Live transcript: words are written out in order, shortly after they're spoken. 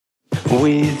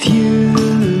with you.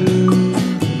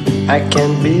 I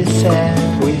can't be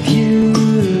sad with you.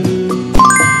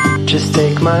 Just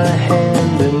take my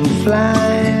hand and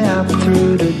fly up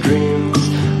through the dreams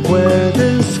where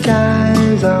the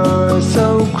skies are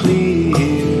so clear.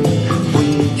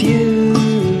 With you,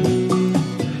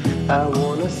 I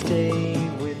wanna stay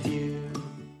with you.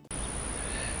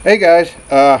 Hey guys,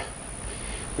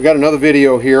 we got another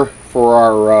video here for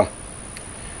our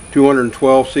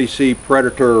 212cc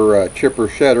Predator chipper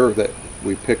shedder that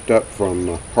we picked up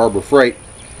from Harbor Freight.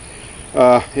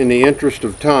 In the interest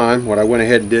of time, what I went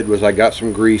ahead and did was I got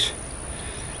some grease.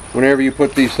 Whenever you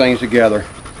put these things together,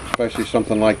 especially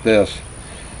something like this,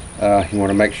 you want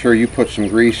to make sure you put some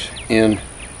grease inside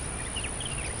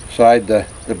the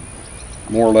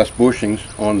more or less bushings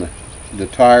on the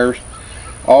tires.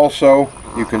 Also,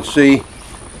 you can see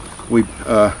we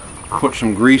put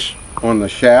some grease on the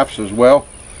shafts as well.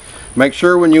 Make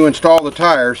sure when you install the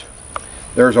tires,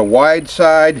 there's a wide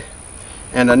side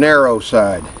and a narrow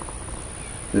side.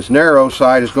 This narrow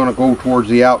side is going to go towards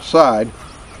the outside,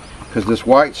 because this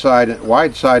wide side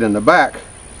in the back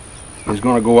is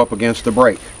going to go up against the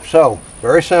brake. So,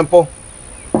 very simple.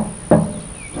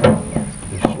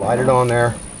 Just slide it on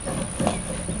there.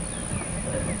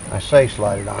 I say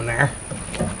slide it on there.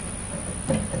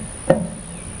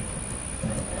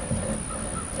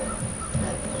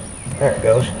 There it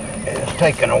goes. It's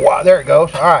taking a while. There it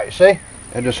goes. Alright, see?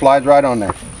 It just slides right on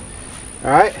there.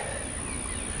 Alright?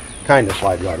 Kind of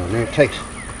slides right on there. It takes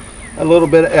a little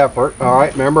bit of effort.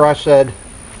 Alright, remember I said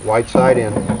white side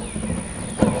in.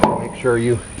 Make sure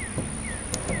you...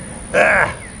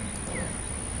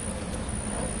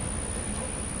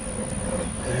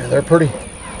 They're pretty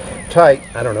tight.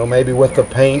 I don't know, maybe with the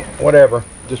paint, whatever.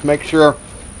 Just make sure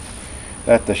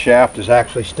that the shaft is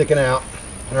actually sticking out.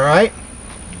 Alright?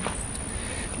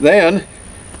 Then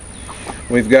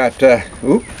we've got got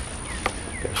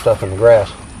stuff in the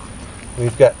grass.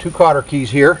 We've got 2 cotter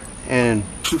keys here and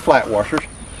 2 flat washers,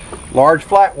 large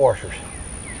flat washers.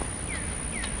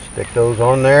 Stick those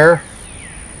on there.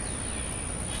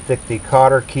 Stick the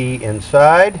cotter key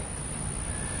inside,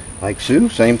 like so.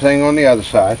 Same thing on the other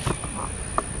side.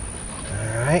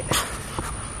 All right.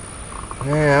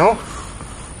 Now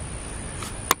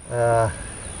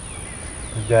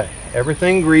we've got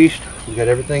everything greased. We've got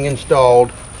everything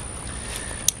installed.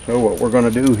 So what we're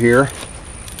going to do here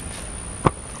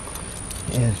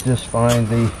is just find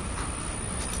the,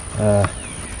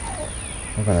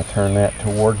 we're going to turn that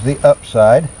towards the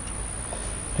upside.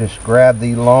 Just grab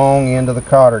the long end of the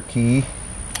cotter key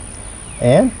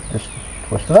and just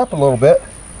twist it up a little bit,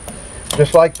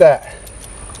 just like that.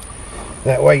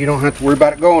 That way you don't have to worry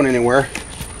about it going anywhere.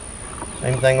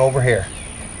 Same thing over here.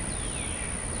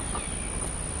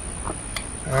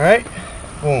 Alright,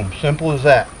 boom, simple as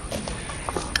that.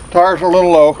 Tires are a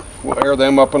little low, we'll air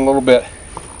them up in a little bit.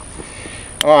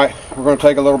 Alright, we're going to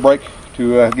take a little break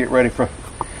to get ready for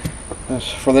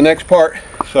the next part.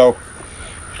 So,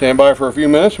 stand by for a few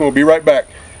minutes and we'll be right back.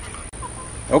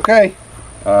 Okay,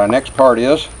 next part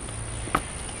is,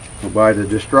 we'll buy the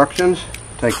Destructions.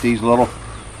 Take these little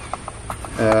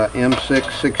M6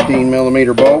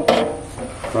 16mm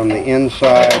bolts from the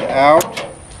inside out.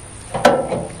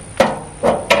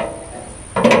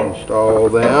 Install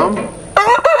them.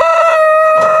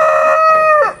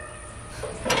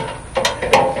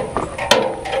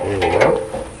 There we go.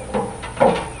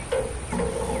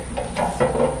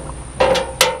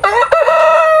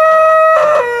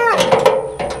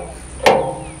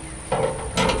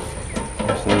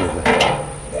 This thing is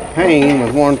a pain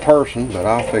with one person, but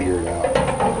I'll figure it out.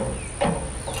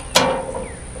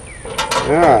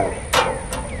 Alright.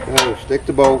 Now we'll stick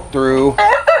the bolt through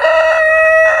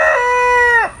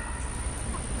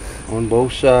on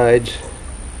both sides,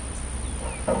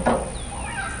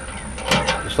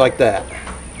 just like that.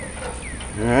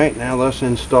 Alright, now let's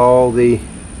install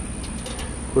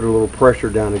put a little pressure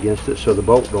down against it so the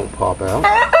bolt don't pop out,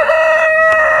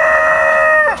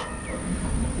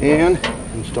 and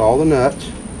install the nuts.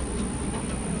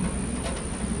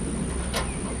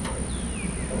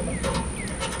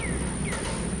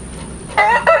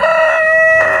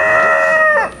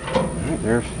 Alright,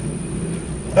 there's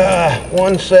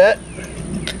one set.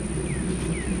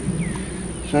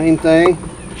 Same thing.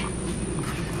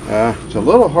 It's a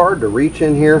little hard to reach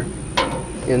in here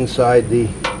inside the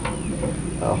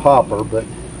hopper, but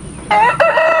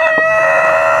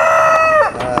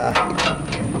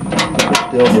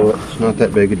still do it. It's not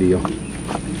that big a deal.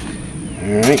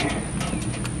 Alright.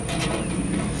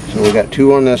 So we got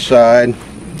 2 on this side.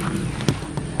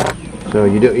 So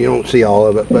you don't see all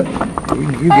of it, but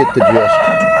you get the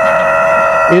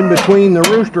gist. In between the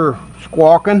rooster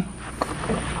squawking,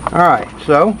 Alright,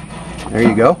 so there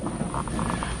you go.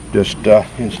 Just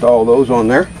install those on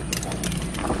there.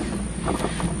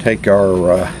 Take our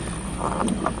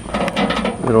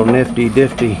little nifty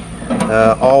difty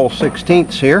all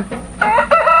 16ths here.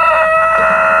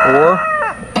 Or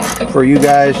for you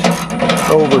guys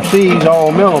overseas,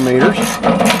 all millimeters. Just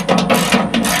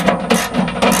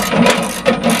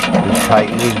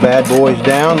tighten these bad boys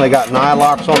down. They got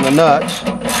nylocks on the nuts,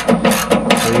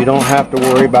 so you don't have to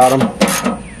worry about them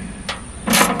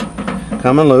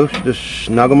coming loose. Just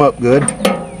snug them up good.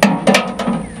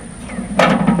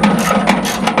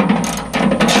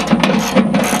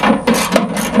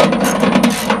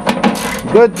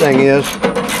 Good thing is,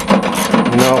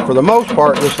 you know, for the most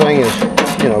part, this thing is,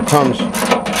 you know, comes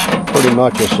pretty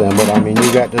much assembled. I mean,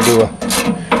 you got to do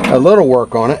a little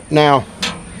work on it. Now,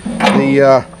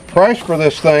 the price for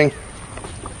this thing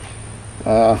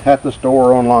at the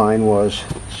store online was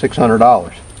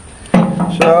 $600.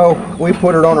 So we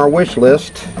put it on our wish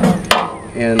list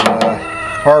in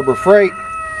Harbor Freight,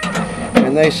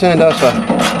 and they send us a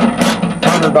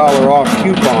 $100 off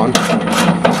coupon.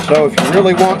 So if you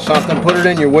really want something, put it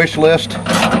in your wish list,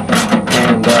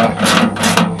 and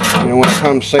you know, when it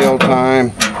comes sale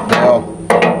time, they'll,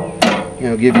 you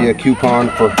know, give you a coupon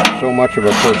for so much of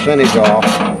a percentage off.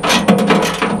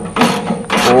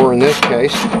 Or in this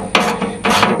case,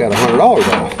 we got $100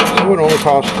 off, so it only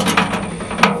cost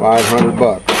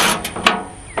 $500.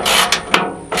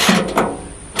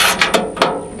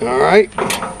 All right.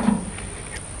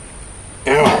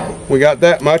 Now we got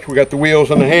that much. We got the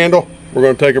wheels and the handle. We're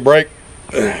going to take a break,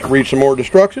 read some more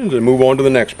instructions, and move on to the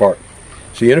next part.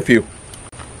 See you in a few.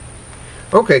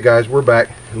 Okay guys, we're back.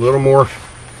 A little more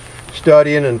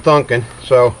studying and thunking.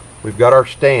 So we've got our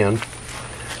stand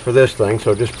for this thing.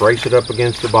 So just brace it up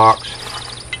against the box.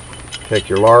 Take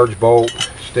your large bolt,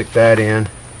 stick that in,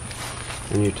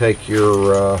 and you take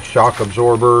your shock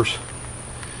absorbers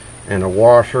and a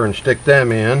washer and stick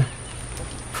them in.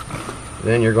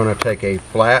 Then you're going to take a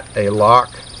flat, a lock,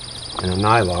 and a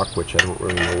nylock, which I don't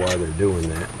really know why they're doing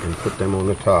that, and put them on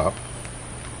the top.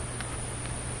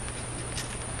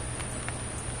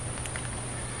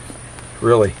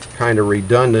 Really kind of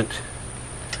redundant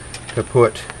to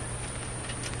put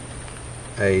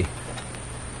a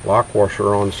lock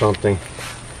washer on something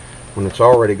when it's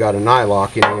already got a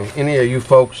nylock. Any of you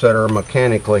folks that are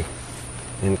mechanically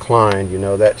inclined, you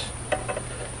know that's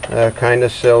kind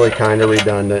of silly, kind of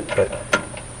redundant, but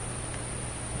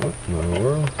what in the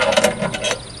world?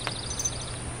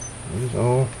 These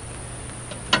all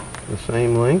the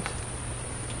same length?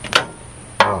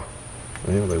 Oh,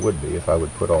 well, they would be if I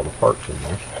would put all the parts in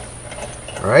there.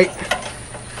 Alright.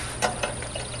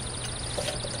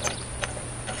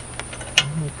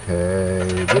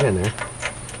 Okay, get in there.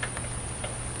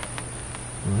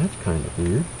 Well, that's kind of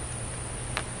weird.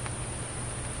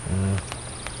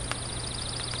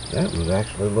 That was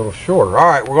actually a little shorter.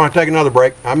 Alright, we're going to take another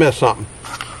break. I missed something.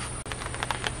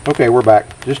 Okay, we're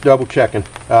back. Just double checking.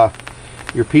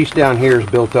 Your piece down here is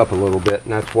built up a little bit,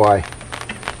 and that's why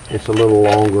it's a little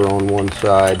longer on one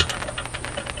side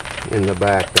in the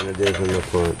back than it is in the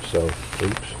front. So,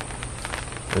 oops.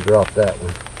 I dropped that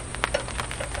one.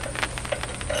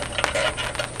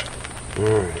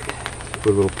 Alright,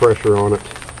 put a little pressure on it.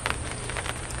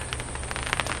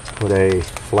 Put a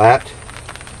flat,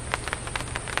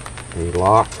 a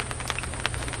lock,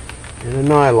 and a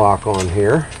nylock on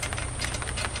here.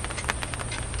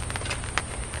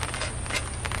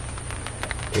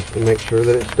 Just to make sure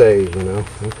that it stays, you know.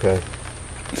 Okay.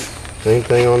 Same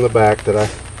thing on the back that I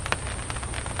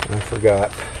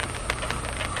forgot.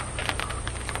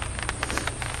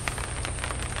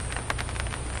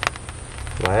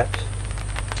 Flat,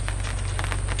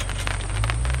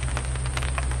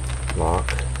 lock,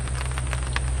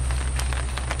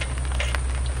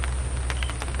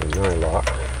 and nylock,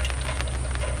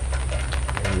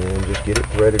 and then just get it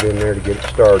threaded in there to get it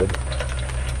started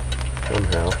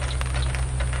somehow.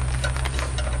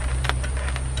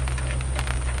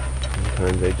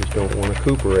 Sometimes they just don't want to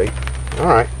cooperate.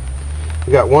 Alright,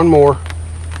 we got one more.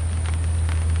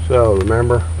 So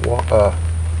remember,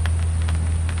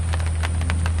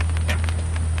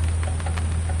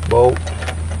 bolt,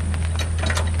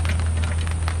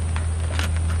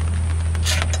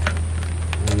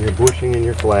 and your bushing and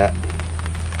your flat,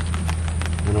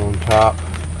 and on top,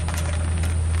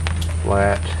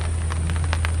 flat,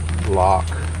 lock,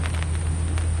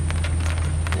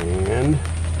 and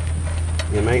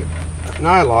you make a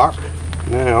nylock.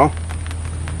 Now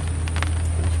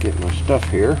let's get my stuff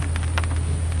here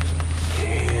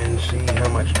and see how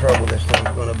much trouble this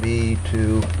thing's going to be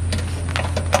to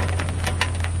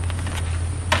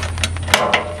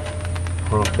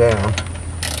it down,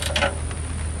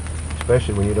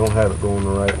 especially when you don't have it going the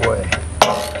right way.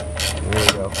 There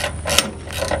we go.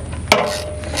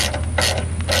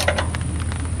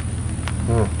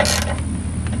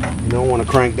 You don't want to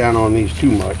crank down on these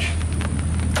too much,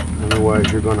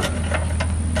 otherwise you're going to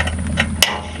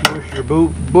push your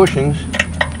bushings.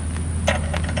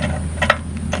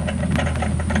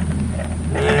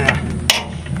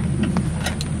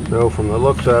 So from the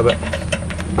looks of it,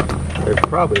 there's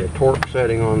probably a torque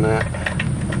setting on that.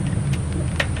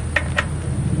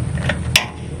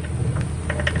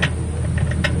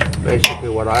 Basically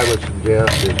what I would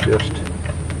suggest is just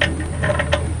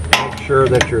make sure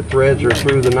that your threads are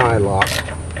through the nylock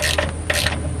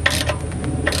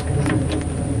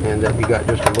and that you got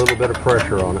just a little bit of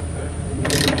pressure on it.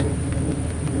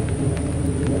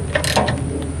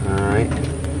 Alright,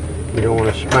 you don't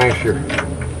want to smash your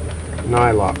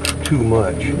nylock too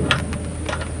much,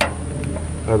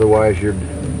 otherwise you're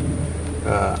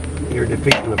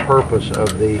defeating the purpose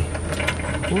of the,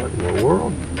 what in the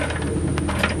world?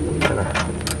 Got a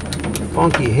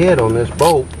funky head on this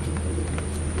bolt.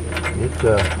 It's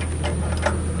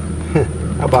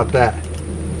how about that?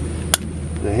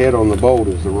 The head on the bolt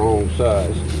is the wrong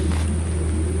size.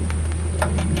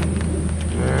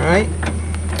 Alright.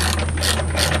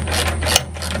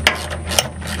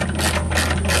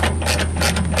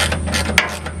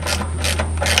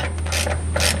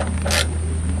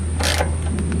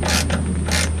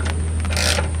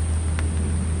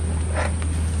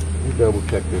 Double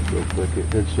check this real quick. It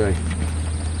did say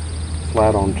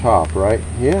flat on top, right?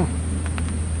 Yeah.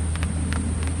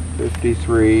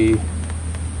 53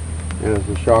 is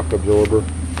the shock absorber.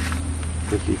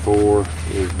 54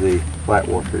 is the flat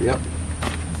washer. Yep.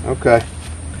 Okay.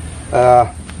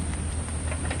 How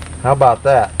about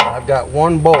that? I've got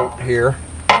one bolt here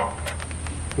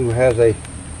who has a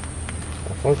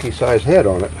funky size head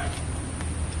on it.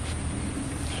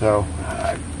 So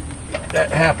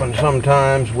that happens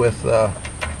sometimes with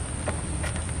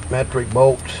metric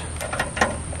bolts.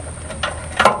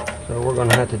 So we're going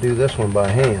to have to do this one by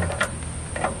hand.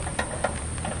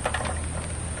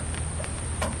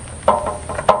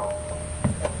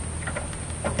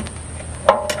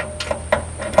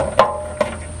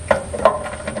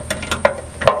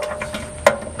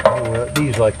 Well,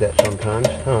 these like that sometimes,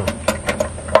 huh?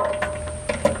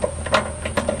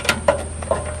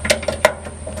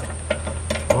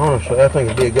 Honestly, I think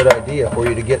it'd be a good idea for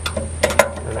you to get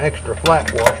an extra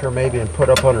flat washer maybe and put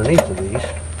up underneath of these.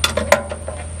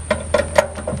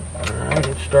 Alright,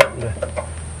 it's starting to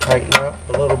tighten up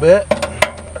a little bit.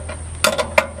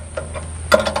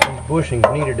 These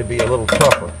bushings needed to be a little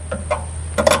tougher.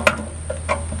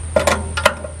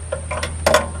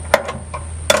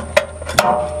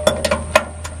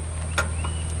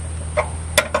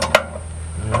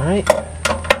 Alright.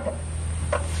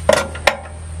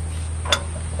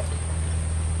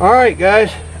 Alright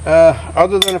guys,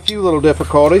 other than a few little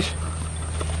difficulties,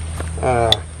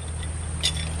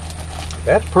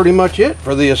 that's pretty much it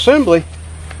for the assembly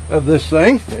of this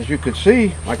thing. As you can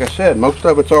see, like I said, most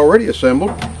of it's already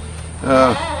assembled.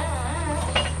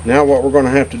 Now what we're going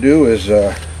to have to do is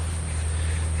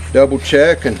double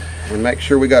check and make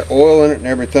sure we got oil in it and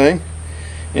everything.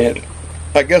 And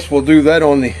I guess we'll do that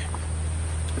on the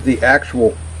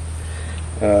actual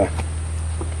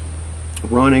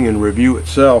running and review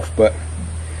itself. But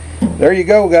there you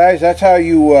go guys, that's how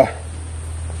you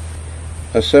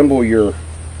assemble your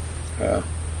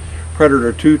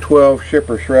Predator 212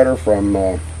 shipper shredder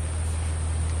from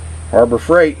Harbor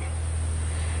Freight.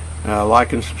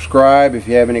 Like and subscribe. If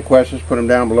you have any questions, put them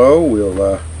down below.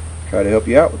 We'll try to help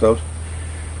you out with those.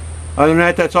 Other than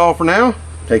that, that's all for now.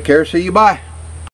 Take care, see you, bye.